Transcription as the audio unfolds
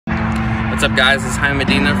What's up guys, it's Jaime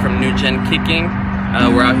Medina from New Gen Kicking.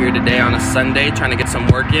 We're out here today on a Sunday trying to get some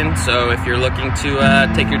work in. So if you're looking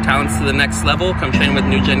to take your talents to the next level, come train with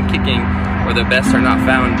New Gen Kicking, where the best are not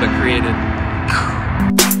found but created.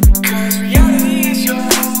 Cause reality is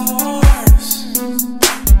yours.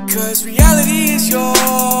 Cause reality is yours.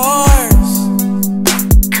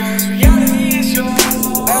 Cause reality is yours.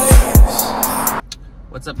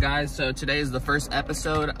 What's up guys, so today is the first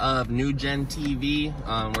episode of New Gen TV.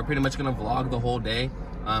 We're pretty much gonna vlog the whole day.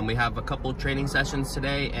 We have a couple training sessions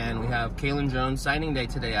today, and we have Kalen Jones signing day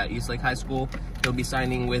today at East Lake High School. He'll be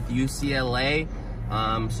signing with UCLA,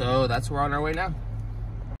 so that's we're on our way now.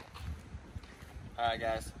 All right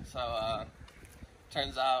guys, so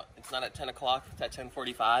turns out it's not at 10 o'clock, it's at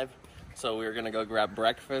 10:45. So we're gonna go grab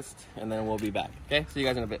breakfast and then we'll be back. Okay, see you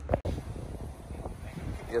guys in a bit.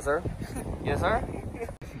 Yes sir? Yes sir?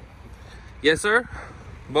 Yes sir?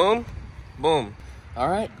 Boom, boom. All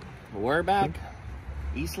right, we're back.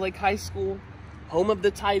 East Lake High School, home of the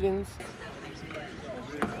Titans.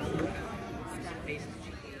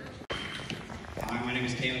 Hi, my name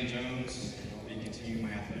is Kalen Jones. I'll be continuing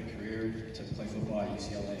my athletic career to play football at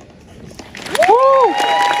UCLA. Woo!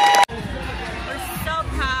 We're so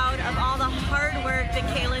proud of all the hard work that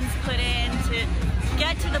Kalen's put in to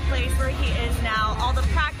get to the place where he is now. All the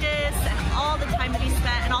practice and all the time that he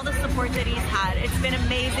spent and all the support that he's had. It's been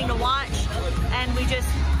amazing to watch, and we just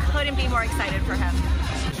couldn't be more excited for him.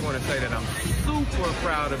 I just want to say that I'm super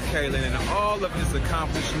proud of Kalen and all of his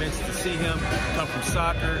accomplishments. To see him come from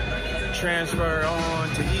soccer, transfer on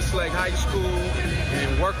to East Lake High School,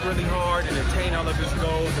 and work really hard and attain all of his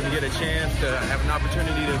goals, and to get a chance to have an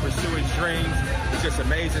opportunity to pursue his dreams. It's just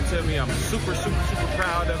amazing to me. I'm super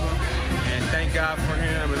proud of him, and thank God for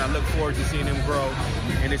him, and I look forward to seeing him grow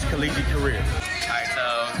in his collegiate career. All right,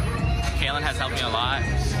 so Kalen has helped me a lot.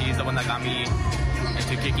 He's the one that got me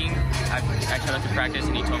into kicking. I showed up to practice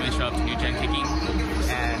and he told me to show up to New Gen Kicking,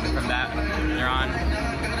 and from that year on,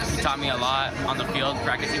 he taught me a lot on the field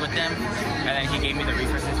practicing with them, and then he gave me the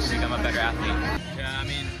resources to become a better athlete. Yeah, I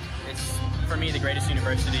mean, it's for me the greatest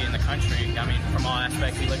university in the country. I mean, from all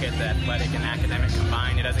aspects, you look at the athletic and academic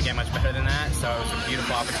combined, it doesn't get much better than that. So it was a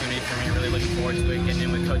beautiful opportunity for me. Really looking forward to it, getting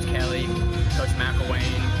in with Coach Kelly, Coach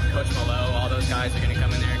McElwain, Coach Malo. All those guys are going to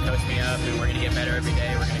come in there and coach me up, and we're going to get better every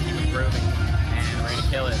day. We're going to keep improving, and we're going to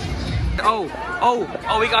kill it.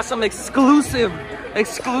 Oh, we got some exclusive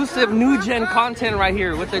New Gen content right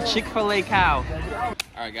here with the Chick-fil-A cow.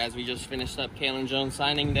 All right guys, we just finished up Kalen Jones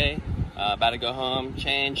signing day. About to go home,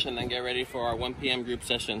 change, and then get ready for our 1 p.m. group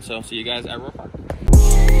session. So see you guys at Roar Park.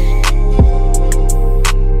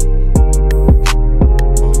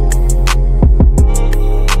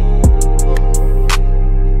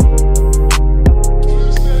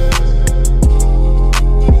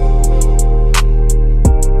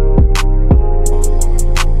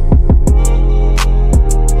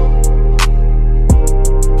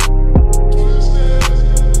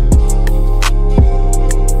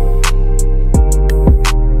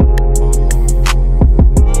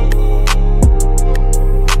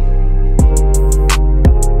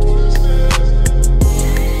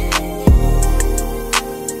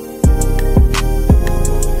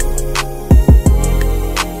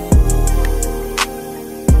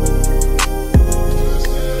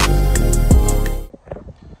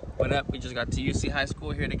 We just got to UC High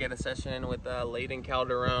School here to get a session in with Layden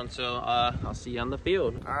Calderon, so I'll see you on the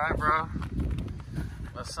field. All right, bro.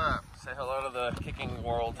 What's up? Say hello to the kicking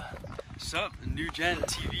world. What's up? New Gen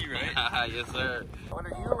TV, right? Yes, sir. What are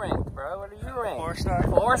you ranked, bro? What are you ranked? 4-star.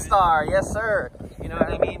 4-star, yes, sir. You know what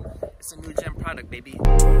I mean? It's a New Gen product, baby.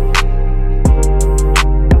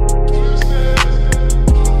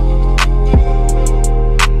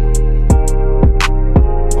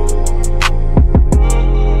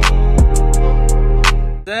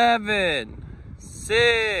 Seven,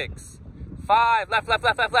 6, 5,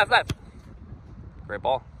 left. Great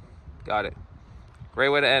ball. Got it. Great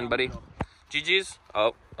way to end, buddy. GG's.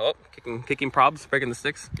 Oh, kicking probs, breaking the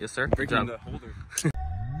sticks. Yes, sir. Breaking the holder.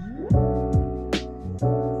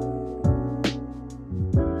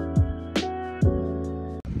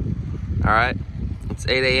 All right, it's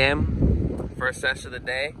 8 a.m. First session of the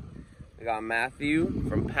day. We got Matthew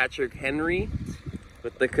from Patrick Henry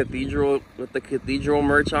with the cathedral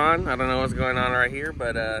merch on. I don't know what's going on right here,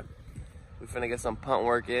 but we're finna get some punt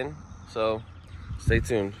work in, so stay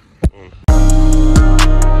tuned.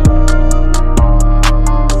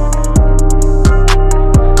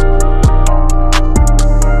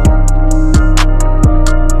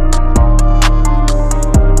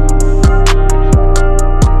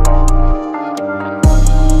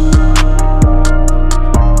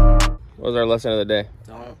 What was our lesson of the day?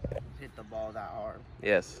 Don't hit the ball that hard.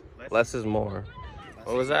 Yes. Less is more.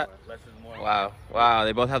 What was that? Less is more. Wow. Wow.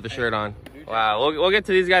 They both have the shirt on. Wow. We'll get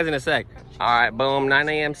to these guys in a sec. All right. Boom. 9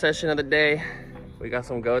 a.m. session of the day. We got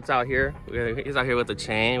some goats out here. He's out here with the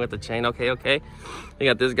chain. Okay, okay. You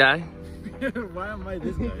got this guy. Why am I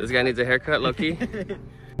this guy? This guy needs a haircut, low-key.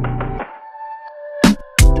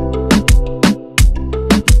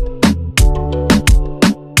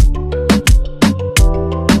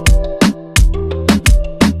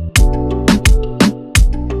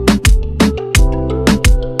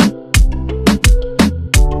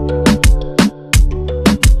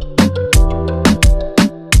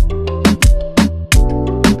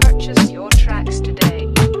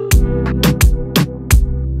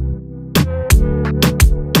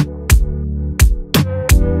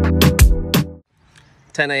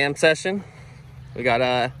 10 a.m. session. We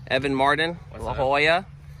got Evan Martin, La Jolla.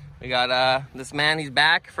 We got this man, he's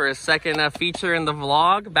back for his second feature in the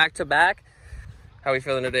vlog, back to back. How are we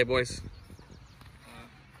feeling today, boys?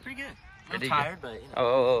 Pretty good. I'm tired, but... You know.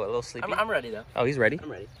 Oh, a little sleepy? I'm ready, though. Oh, he's ready?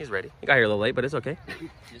 I'm ready. He's ready. You got here a little late, but it's okay.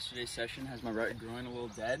 Yesterday's session has my right groin a little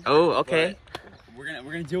dead. Oh, okay. We're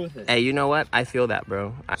gonna deal with it. Hey, you know what? I feel that,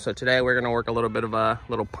 bro. So today we're gonna work a little bit of a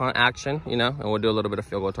little punt action, you know, and we'll do a little bit of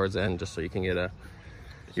field goal towards the end, just so you can get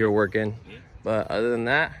your work in. But other than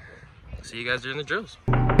that, I'll see you guys during the drills.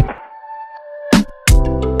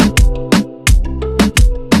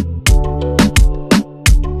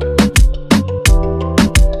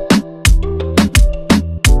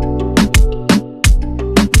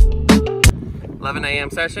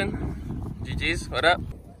 session. GG's, what up?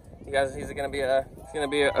 You guys, it's gonna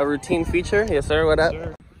be a routine feature. Yes, sir. What up?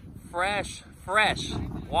 Yes, fresh.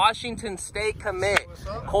 Washington State commit.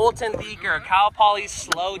 Colton Thieker, Cal Poly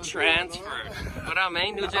slow transfer. What up,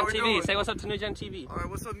 man? New Gen TV. Say what's up to New Gen TV. All right,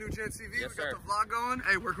 what's up, New Gen TV? Yes, we sir. got the vlog going.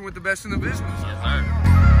 Hey, working with the best in the business. Yes, sir.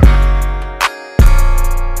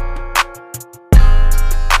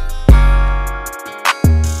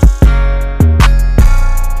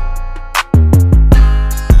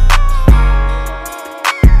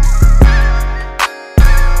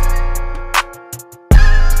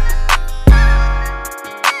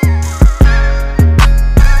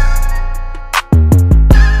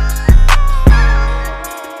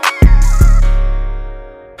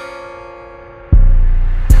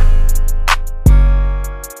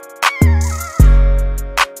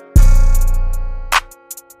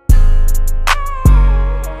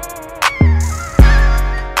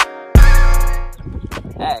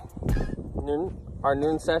 Our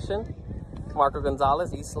noon session, Marco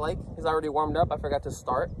Gonzalez, East Lake. He's already warmed up. I forgot to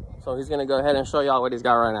start. So he's gonna go ahead and show y'all what he's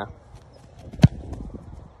got right now.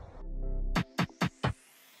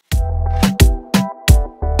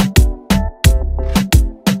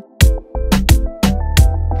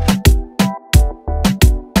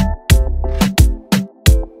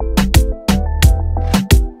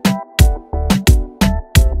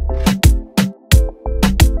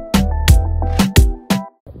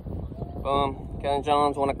 Kevin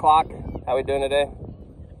Jones, 1 o'clock. How we doing today?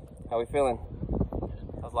 How we feeling?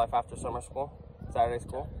 How's life after summer school? Saturday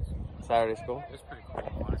school? Saturday school? It was pretty cool.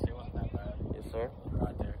 Honestly, it wasn't that bad. Yes, sir. We're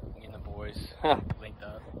out there, me and the boys, linked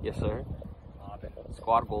up. Yes, sir. Mobbing.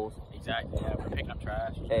 Squad goals. Exactly, yeah, we're picking up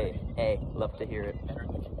trash. Hey, love to hear it.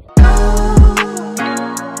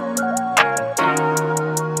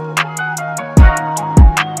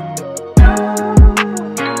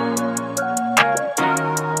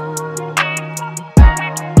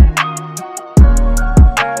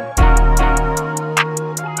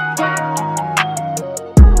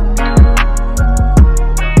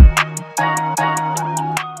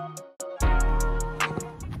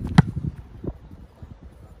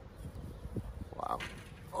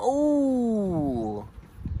 Oh,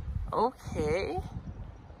 okay.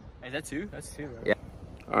 Hey, that's two? That's two, right? Yeah.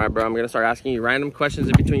 All right, bro, I'm gonna start asking you random questions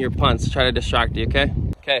in between your punts. Try to distract you, okay?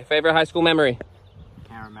 Okay, favorite high school memory?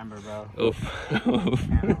 Can't remember, bro. Oof.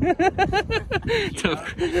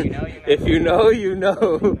 If you know, you know. If you know, you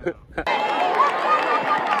know.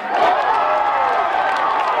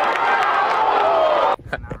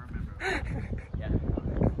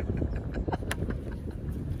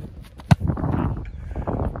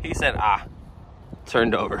 He said,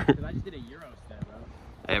 turned over. I just did a Euro step, bro.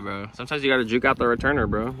 Hey, bro, sometimes you gotta juke out the returner,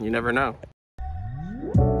 bro. You never know.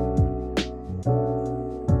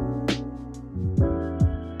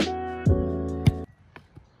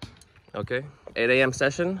 Okay, 8 a.m.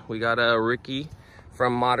 session. We got Ricky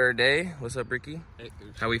from Modern Day. What's up, Ricky? Hey,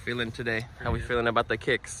 how we feeling today? How we feeling about the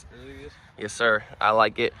kicks? Yes, sir. I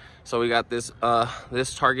like it. So we got this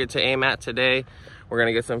this target to aim at today. We're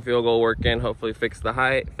gonna get some field goal work in, hopefully fix the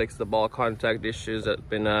height, fix the ball contact issues that have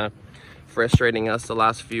been frustrating us the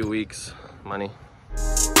last few weeks. Money.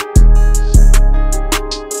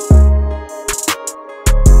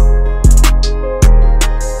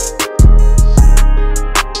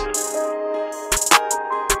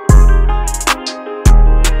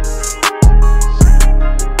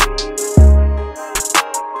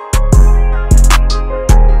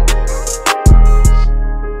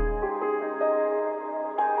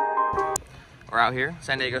 We're out here,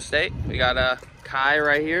 San Diego State. We got Kai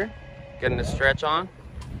right here, getting the stretch on.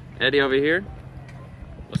 Eddie over here.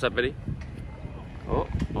 What's up, Eddie? Oh.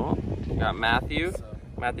 We got Matthew.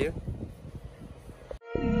 Matthew.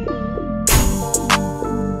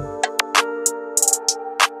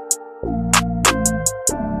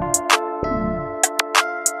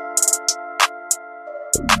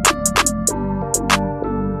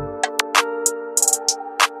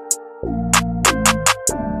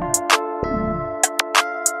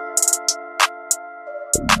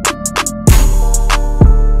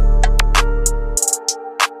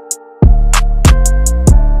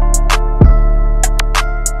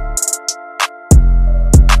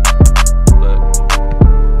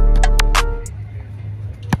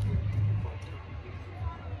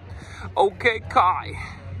 Okay, Kai.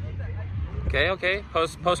 Okay.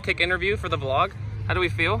 Post kick interview for the vlog. How do we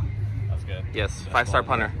feel? That was good. Yes, 5-star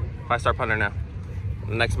punter. 5-star punter now.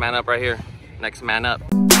 The next man up right here. Next man up.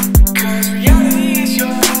 'Cause reality is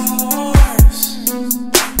yours.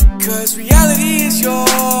 'Cause reality is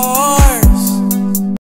yours.